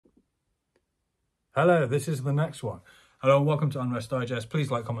Hello, this is the next one. Hello and welcome to Unrest Digest.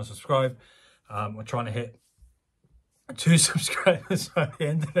 Please like, comment, subscribe. We're trying to hit 2 subscribers by the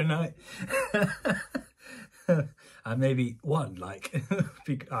end of the night. And maybe 1 like. I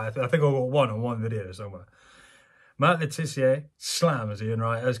think I got 1 on 1 video somewhere. Matt Tissier slams Ian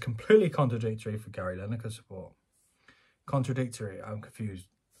Wright as completely contradictory for Gary Lineker support. Contradictory, I'm confused.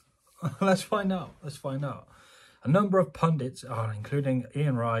 Let's find out. A number of pundits, including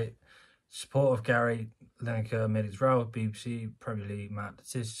Ian Wright, support of Gary Lineker, made his row with BBC, Premier League, Matt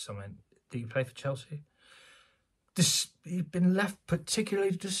Tissier. Did he play for Chelsea? He's been left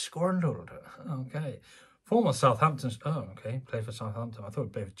particularly disgruntled. Okay. Former Southampton... Oh, okay. Played for Southampton. I thought he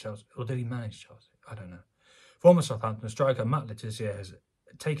played for Chelsea. Or did he manage Chelsea? I don't know. Former Southampton striker Matt Tissier has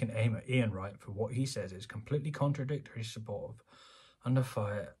taken aim at Ian Wright for what he says is completely contradictory support of under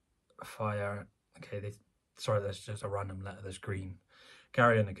fire. Okay, sorry, there's just a random letter. There's green.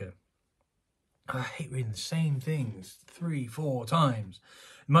 Gary Lineker. I hate reading the same things 3-4 times.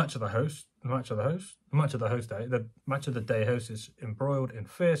 The match of the day host is embroiled in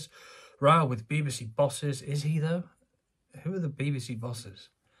fierce row with BBC bosses. Is he though? Who are the BBC bosses?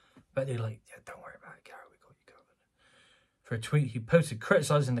 Bet they're like, yeah, don't worry about it, Gary, we got you covered. For a tweet he posted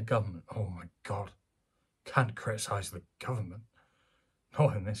criticising the government. Oh my God, can't criticise the government.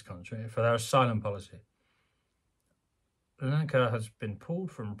 Not in this country, for their asylum policy. Lineker has been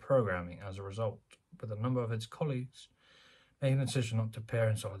pulled from programming as a result, with a number of his colleagues making the decision not to appear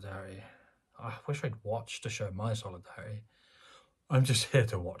in solidarity. I wish I'd watched to show my solidarity. I'm just here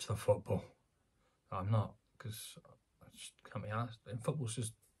to watch the football. I'm not, because I just can't be honest. And football's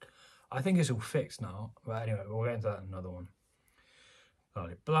just... I think it's all fixed now. But anyway, we'll get into that in another one. Blah,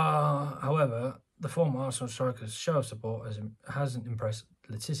 blah. However, the former Arsenal striker's show of support hasn't impressed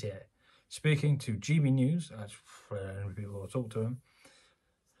Tissier. Speaking to GB News, as people will talk to him,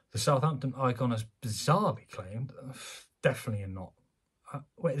 the Southampton icon has bizarrely claimed, definitely not.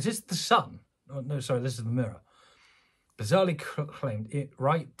 Wait, is this the Sun? Oh, no, sorry, this is the Mirror. Bizarrely claimed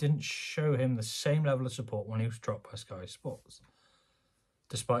Wright didn't show him the same level of support when he was dropped by Sky Sports,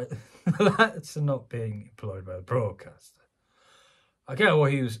 despite that's not being employed by the broadcaster. I get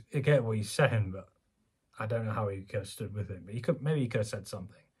what he's saying, but I don't know how he could have stood with him. But maybe he could have said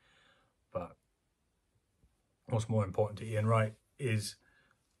something. But what's more important to Ian Wright is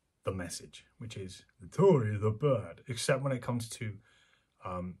the message, which is the Tories are bad, except when it comes to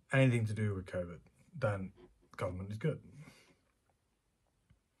anything to do with COVID, then government is good.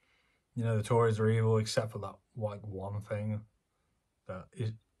 You know, the Tories are evil except for that one thing that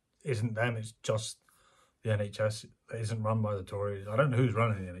isn't them, it's just the NHS that isn't run by the Tories. I don't know who's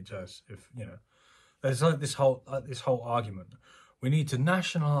running the NHS. If you know, there's like this whole argument. We need to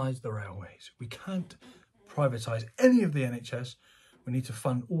nationalise the railways. We can't privatise any of the NHS. We need to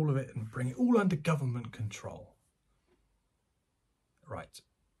fund all of it and bring it all under government control. Right.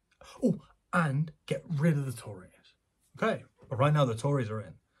 Oh, and get rid of the Tories. Okay. But right now the Tories are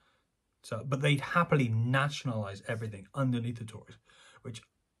in. So, but they'd happily nationalise everything underneath the Tories, which,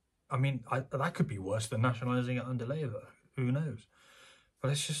 I mean, that could be worse than nationalising it under Labour. Who knows? But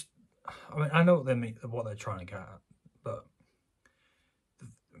it's just, I mean, I know what they're trying to get at, but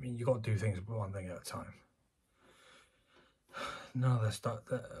I mean, you got to do things one thing at a time. None of that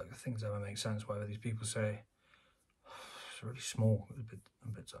things ever make sense. Whatever these people say, it's really small. A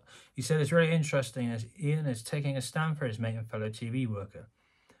bit. He said it's really interesting as Ian is taking a stand for his mate and fellow TV worker.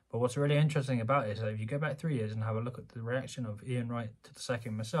 But what's really interesting about it is that if you go back 3 years and have a look at the reaction of Ian Wright to the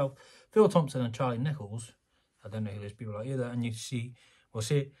second myself, Phil Thompson and Charlie Nichols, I don't know who those people are either, and we'll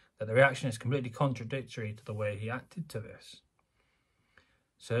see that the reaction is completely contradictory to the way he acted to this.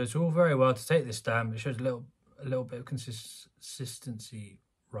 So it's all very well to take this stand, but it shows a little bit of consistency,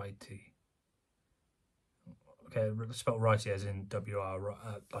 righty. Okay, spelled righty as in W-R,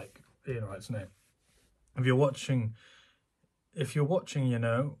 like Ian Wright's name. If you're watching, you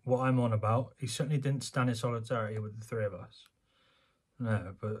know what I'm on about. He certainly didn't stand in solidarity with the 3 of us.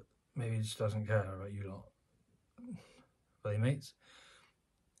 No, but maybe he just doesn't care about you lot. Are they mates?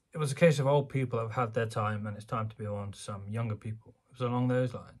 It was a case of old people have had their time and it's time to be on to some younger people. It was along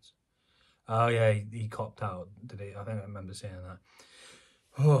those lines. Oh yeah, he copped out, did he? I think I remember seeing that.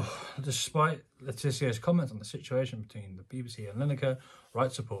 Oh, despite Tissier's comments on the situation between the BBC and Lineker, Wright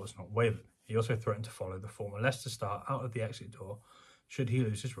support has not wavered. He also threatened to follow the former Leicester star out of the exit door should he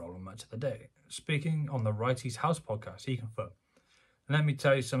lose his role on Match of the Day. Speaking on the Wrighty's House podcast, he confirmed, "Let me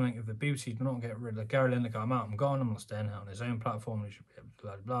tell you something, if the BBC do not get rid of Gary Lineker, I'm out, I'm gone, I'm not staying out on his own platform, he should be able to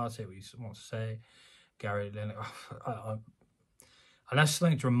blah, blah, say what he wants to say. Gary Lineker, unless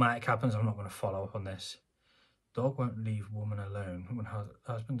something dramatic happens, I'm not going to follow up on this. Dog won't leave woman alone. Woman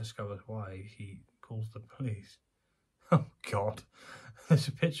husband discovers why he calls the police. Oh God, there's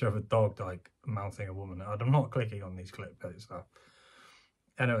a picture of a dog like mouthing a woman. I'm not clicking on these clickbait stuff.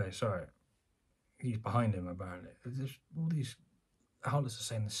 Anyway, sorry. He's behind him apparently. There's all these outlets are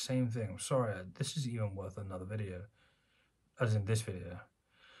saying the same thing. I'm sorry, this is even worth another video, as in this video.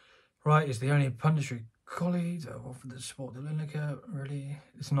 Wright is the only punditry colleague that offered the support to Lineker. Really,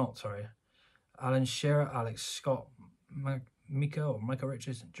 it's not. Sorry, Alan Shearer, Alex Scott, Mika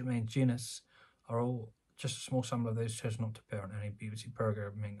Richards, and Jermaine Genus are all just a small sample of those chosen not to appear on any BBC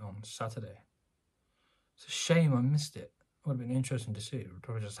programming on Saturday. It's a shame I missed it. It would have been interesting to see. We've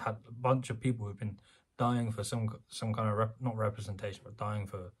probably just had a bunch of people who've been dying for some kind of not representation, but dying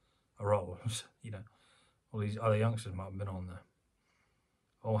for a role. You know, all these other youngsters might have been on there.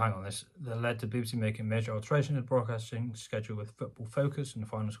 Oh, hang on, this that led to BBC making major alteration in the broadcasting schedule with Football Focus and the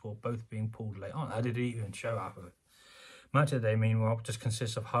final score both being pulled late on. I didn't even show half of it. Match of the day, meanwhile, just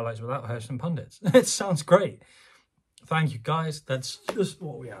consists of highlights without hosts and pundits. It sounds great. Thank you, guys. That's just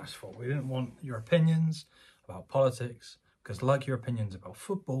what we asked for. We didn't want your opinions about politics, because like your opinions about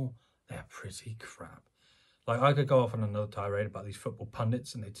football, they're pretty crap. Like, I could go off on another tirade about these football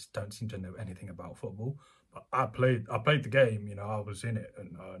pundits, and they just don't seem to know anything about football. But I played the game, you know, I was in it,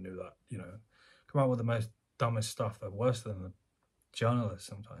 and I knew that, you know. Come out with the most dumbest stuff, they're worse than the journalists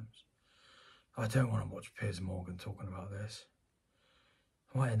sometimes. I don't want to watch Piers Morgan talking about this.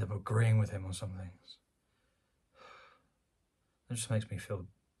 I might end up agreeing with him on some things. It just makes me feel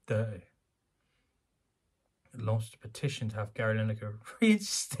dirty. It launched a petition to have Gary Lineker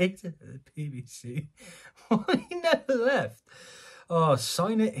reinstated at the BBC. Why he never left? Oh,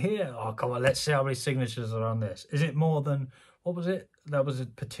 sign it here. Oh, come on, let's see how many signatures are on this. Is it more than, what was it? That was a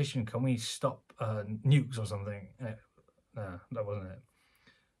petition. Can we stop nukes or something? No, that wasn't it.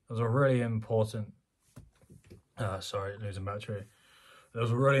 It was a really important, sorry, losing battery. There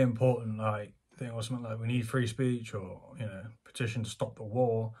was a really important, like, thing or something like, we need free speech, or, you know, petition to stop the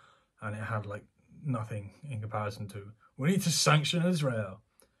war. And it had, like, nothing in comparison to, we need to sanction Israel.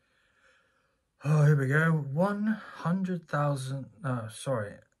 Oh, here we go. 100,000. No,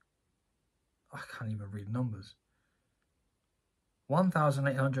 sorry. I can't even read numbers.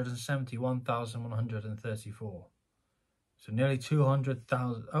 1,870, 1,134. So nearly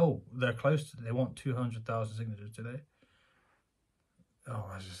 200,000. Oh, they're close to, they want 200,000 signatures, do they? Oh,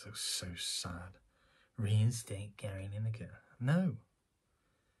 that just looks so sad. Reinstate Gary Lineker. No.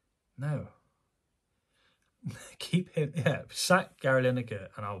 No. Keep him, yeah, sack Gary Lineker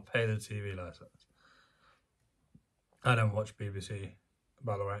and I'll pay the TV license. I don't watch BBC,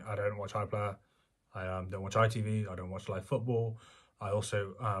 by the way. I don't watch iPlayer. I don't watch ITV. I don't watch live football. I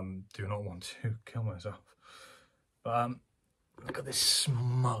also do not want to kill myself. But look at this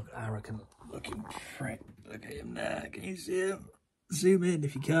smug, arrogant looking prick. Look at him there. Can you see him? Zoom in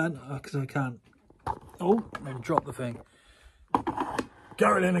if you can, because I can't. Oh, then drop the thing.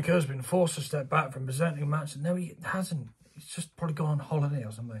 Gary Lineker has been forced to step back from presenting a match. No, he hasn't. He's just probably gone on holiday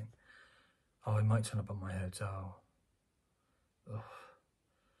or something. Oh, he might turn up at my hotel. Ugh.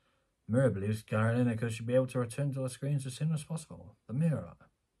 Mirror believes Gary Lineker should be able to return to the screens as soon as possible. The Mirror.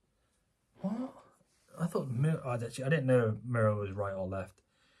 What? I thought Mirror. I didn't know Mirror was right or left,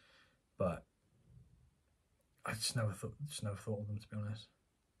 but I just never thought of them, to be honest.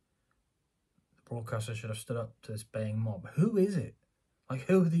 The broadcaster should have stood up to this baying mob. Who is it? Like,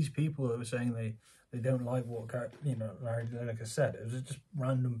 who are these people that were saying they don't like what, you know, Larry Lineker said? It was just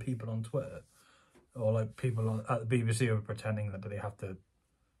random people on Twitter, or like people at the BBC who are pretending that they have to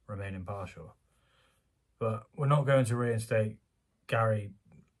remain impartial. But we're not going to reinstate Gary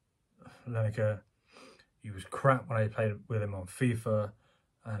Lineker. He was crap when I played with him on FIFA,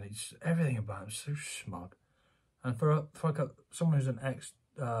 and it's everything about him is so smug. And for someone who's an ex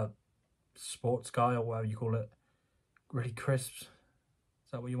sports guy, or whatever you call it, really crisps.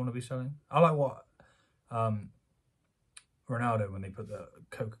 Is that what you want to be selling? I like what Ronaldo, when they put the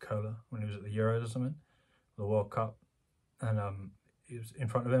Coca-Cola, when he was at the Euros or something, the World Cup, and he was in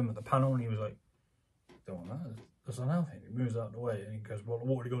front of him at the panel, and he was like, don't want that, that's not nothing. He moves out of the way, and he goes, well, the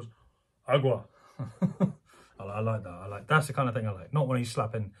water, he goes, agua. I like that. That's the kind of thing I like. Not when he's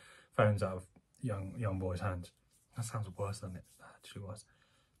slapping phones out of young boys' hands. That sounds worse than it actually was.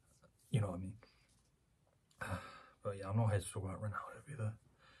 You know what I mean? But yeah, I'm not here to talk about Ronaldo either.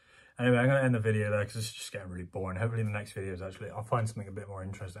 Anyway, I'm going to end the video there because it's just getting really boring. Hopefully the next video is actually, I'll find something a bit more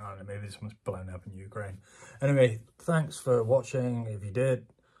interesting. I don't know, maybe this one's blown up in Ukraine. Anyway, thanks for watching. If you did,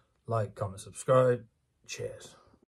 like, comment, subscribe. Cheers.